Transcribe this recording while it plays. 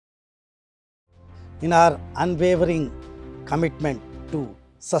in our unwavering commitment to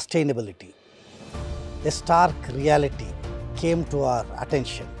sustainability, a stark reality came to our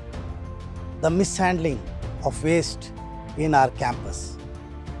attention: the mishandling of waste in our campus.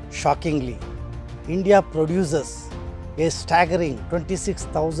 Shockingly, India produces a staggering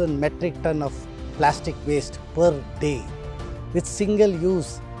 26,000 metric ton of plastic waste per day, with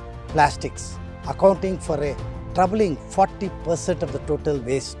single-use plastics accounting for a troubling 40% of the total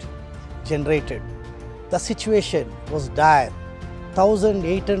waste generated. The situation was dire.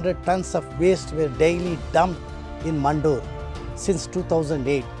 1,800 tons of waste were daily dumped in Bangalore since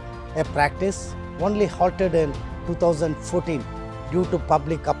 2008, a practice only halted in 2014 due to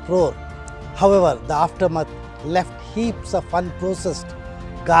public uproar. However, the aftermath left heaps of unprocessed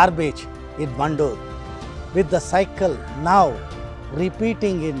garbage in Bangalore, with the cycle now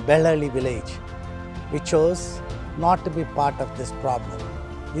repeating in Bellali village. We chose not to be part of this problem.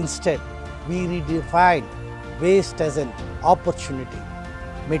 Instead, we redefined waste as an opportunity.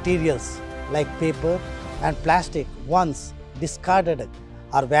 Materials like paper and plastic, once discarded,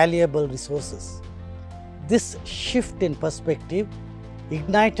 are valuable resources. This shift in perspective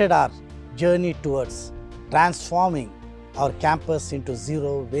ignited our journey towards transforming our campus into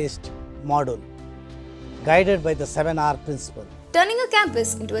zero waste model, guided by the 7R principle. Turning a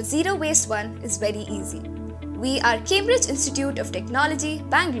campus into a zero waste one is very easy. We are Cambridge Institute of Technology,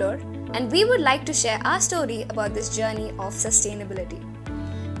 Bangalore, and we would like to share our story about this journey of sustainability.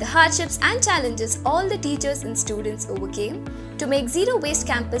 The hardships and challenges all the teachers and students overcame to make zero waste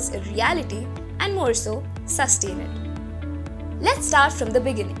campus a reality, and more so, sustain it. Let's start from the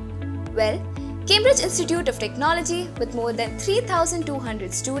beginning. Well, Cambridge Institute of Technology, with more than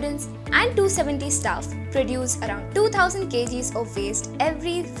 3,200 students and 270 staff, produce around 2,000 kgs of waste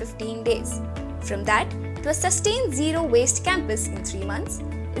every 15 days. From that to a sustained zero waste campus in 3 months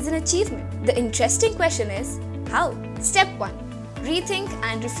is an achievement. The interesting question is, how? Step 1. Rethink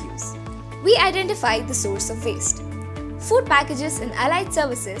and Refuse. We identify the source of waste. Food packages and allied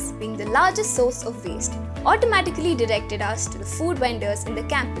services, being the largest source of waste, automatically directed us to the food vendors in the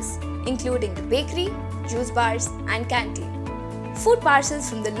campus, including the bakery, juice bars, and canteen. Food parcels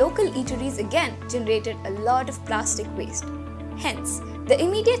from the local eateries again generated a lot of plastic waste. Hence, the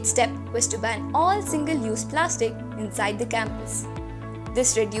immediate step was to ban all single-use plastic inside the campus.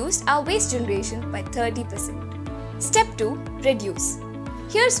 This reduced our waste generation by 30%. Step 2. Reduce.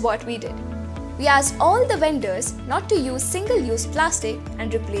 Here's what we did. We asked all the vendors not to use single-use plastic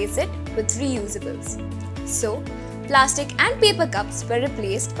and replace it with reusables. So, plastic and paper cups were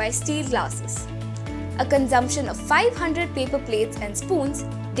replaced by steel glasses. A consumption of 500 paper plates and spoons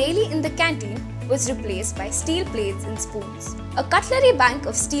daily in the canteen was replaced by steel plates and spoons. A cutlery bank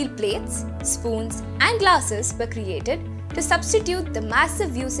of steel plates, spoons, and glasses were created to substitute the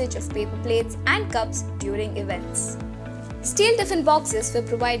massive usage of paper plates and cups during events. Steel tiffin boxes were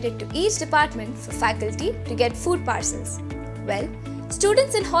provided to each department for faculty to get food parcels. Well,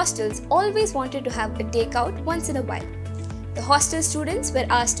 students in hostels always wanted to have a takeout once in a while. The hostel students were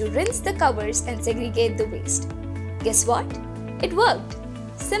asked to rinse the covers and segregate the waste. Guess what? It worked.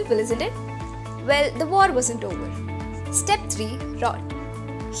 Simple, isn't it? Well, the war wasn't over. Step 3. Rot.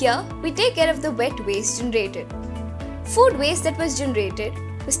 Here, we take care of the wet waste generated. Food waste that was generated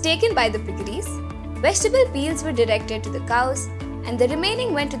was taken by the piggeries, vegetable peels were directed to the cows, and the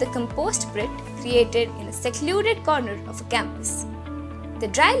remaining went to the compost pit created in a secluded corner of a campus. The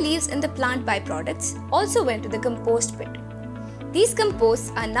dry leaves and the plant byproducts also went to the compost pit. These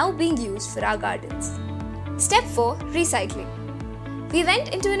composts are now being used for our gardens. Step 4. Recycling. We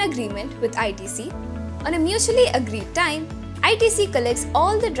went into an agreement with ITC. On a mutually agreed time, ITC collects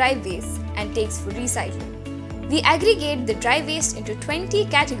all the dry waste and takes for recycling. We aggregate the dry waste into 20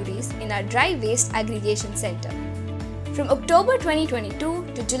 categories in our Dry Waste Aggregation Center. From October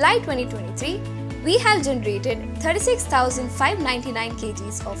 2022 to July 2023, we have generated 36,599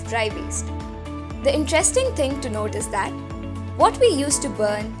 kgs of dry waste. The interesting thing to note is that what we used to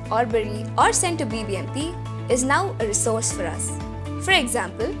burn or bury or send to BBMP is now a resource for us. For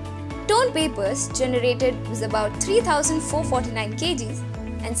example, torn papers generated was about 3,449 kgs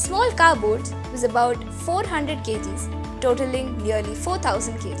and small cardboard was about 400 kgs, totaling nearly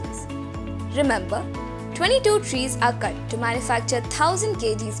 4,000 kgs. Remember, 22 trees are cut to manufacture 1,000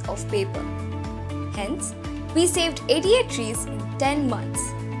 kgs of paper. Hence, we saved 88 trees in 10 months.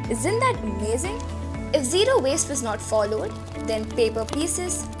 Isn't that amazing? If zero waste was not followed, then paper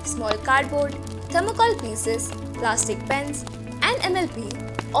pieces, small cardboard, thermocol pieces, plastic pens, and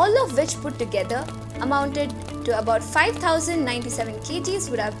MLP, all of which put together amounted to about 5,097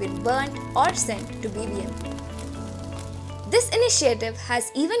 kgs would have been burnt or sent to BBMP. This initiative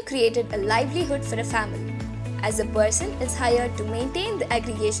has even created a livelihood for a family, as a person is hired to maintain the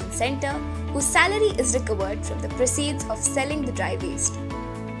aggregation center whose salary is recovered from the proceeds of selling the dry waste.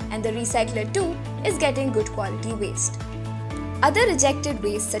 And the recycler too is getting good quality waste. Other rejected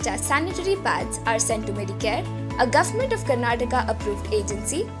waste such as sanitary pads are sent to Medicare, a government of Karnataka approved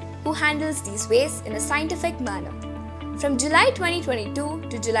agency who handles these wastes in a scientific manner. From July 2022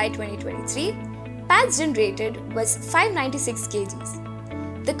 to July 2023, pads generated was 596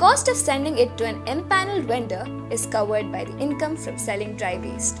 kgs. The cost of sending it to an empaneled vendor is covered by the income from selling dry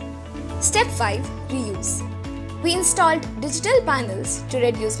waste. Step 5. Reuse. We installed digital panels to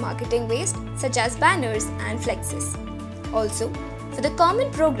reduce marketing waste such as banners and flexes. Also, for the common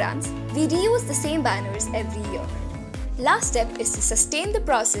programs, we reuse the same banners every year. Last step is to sustain the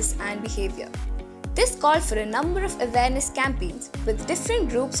process and behavior. This called for a number of awareness campaigns with different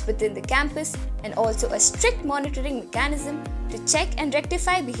groups within the campus and also a strict monitoring mechanism to check and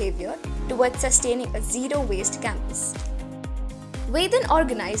rectify behavior towards sustaining a zero waste campus. We then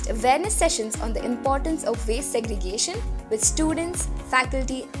organized awareness sessions on the importance of waste segregation with students,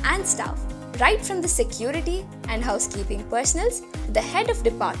 faculty and staff, right from the security and housekeeping personals to the head of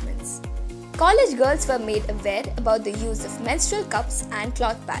departments. College girls were made aware about the use of menstrual cups and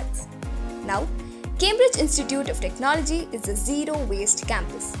cloth pads. Now, Cambridge Institute of Technology is a zero waste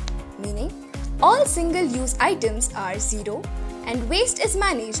campus, meaning all single-use items are zero and waste is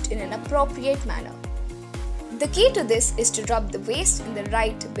managed in an appropriate manner. The key to this is to drop the waste in the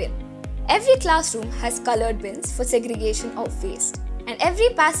right bin. Every classroom has colored bins for segregation of waste, and every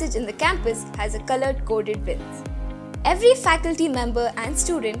passage in the campus has a colored coded bins. Every faculty member and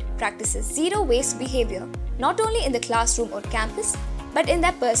student practices zero waste behavior not only in the classroom or campus but in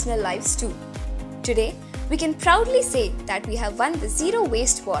their personal lives too. Today, we can proudly say that we have won the zero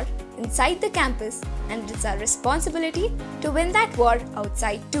waste war inside the campus, and it's our responsibility to win that war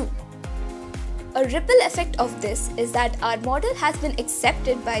outside too. A ripple effect of this is that our model has been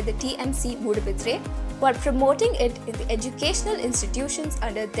accepted by the TMC Mudibidre, who are promoting it in the educational institutions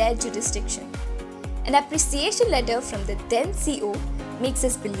under their jurisdiction. An appreciation letter from the then CO makes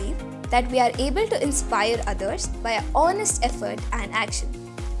us believe that we are able to inspire others by our honest effort and action.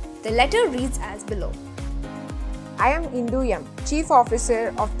 The letter reads as below. I am Indu M, Chief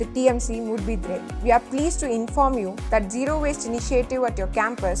Officer of the TMC Mudibidre. We are pleased to inform you that Zero Waste initiative at your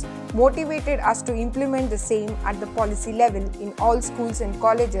campus motivated us to implement the same at the policy level in all schools and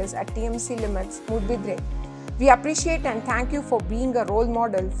colleges at TMC limits Mudibidre. We appreciate and thank you for being a role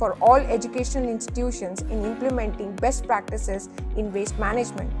model for all educational institutions in implementing best practices in waste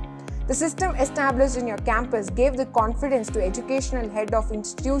management. The system established in your campus gave the confidence to educational head of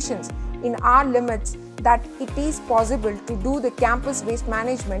institutions in our limits that it is possible to do the campus waste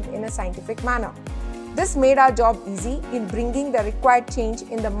management in a scientific manner. This made our job easy in bringing the required change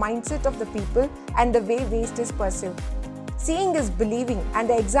in the mindset of the people and the way waste is perceived. Seeing is believing, and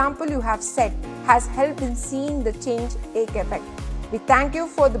the example you have set has helped in seeing the change take effect. We thank you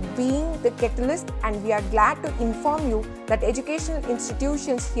for being the catalyst, and we are glad to inform you that educational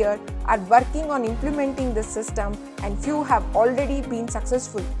institutions here are working on implementing this system, and few have already been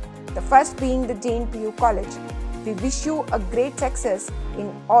successful, the first being the JNPU College. We wish you a great success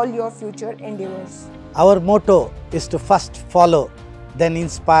in all your future endeavors. Our motto is to first follow, then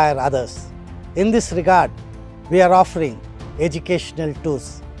inspire others. In this regard, we are offering educational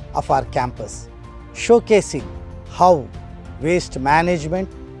tours of our campus, showcasing how waste management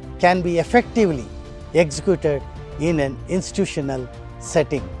can be effectively executed in an institutional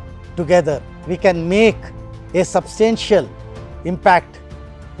setting. Together, we can make a substantial impact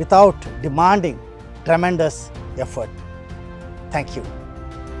without demanding tremendous effort. Thank you.